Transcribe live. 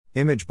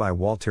Image by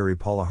Walteri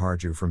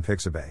Palaharju from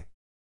Pixabay.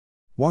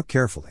 Walk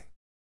carefully,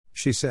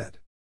 she said,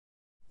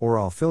 or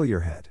I'll fill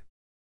your head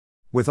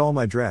with all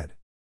my dread.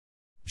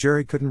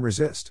 Jerry couldn't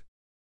resist.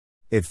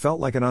 It felt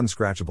like an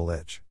unscratchable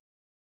itch.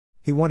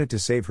 He wanted to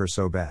save her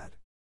so bad.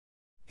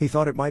 He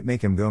thought it might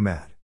make him go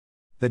mad.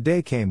 The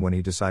day came when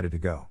he decided to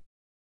go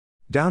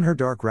down her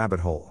dark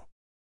rabbit hole,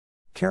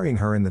 carrying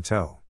her in the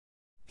tow.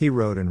 He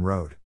rode and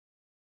rode,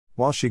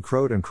 while she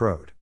crowed and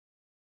crowed,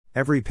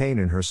 every pain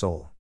in her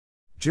soul.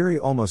 Jerry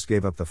almost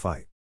gave up the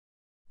fight.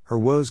 Her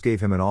woes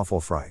gave him an awful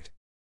fright.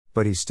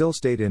 But he still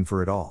stayed in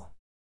for it all.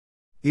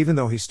 Even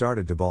though he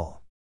started to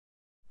bawl.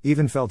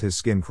 Even felt his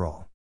skin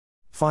crawl.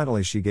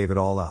 Finally she gave it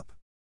all up.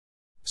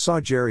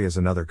 Saw Jerry as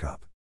another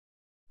cup.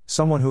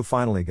 Someone who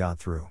finally got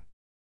through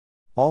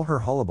all her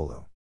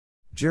hullabaloo.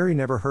 Jerry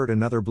never heard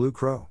another blue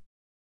crow.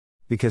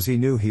 Because he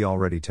knew he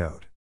already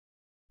towed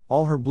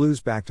all her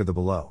blues back to the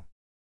below,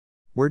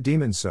 where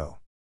demons sow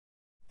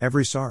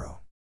every sorrow.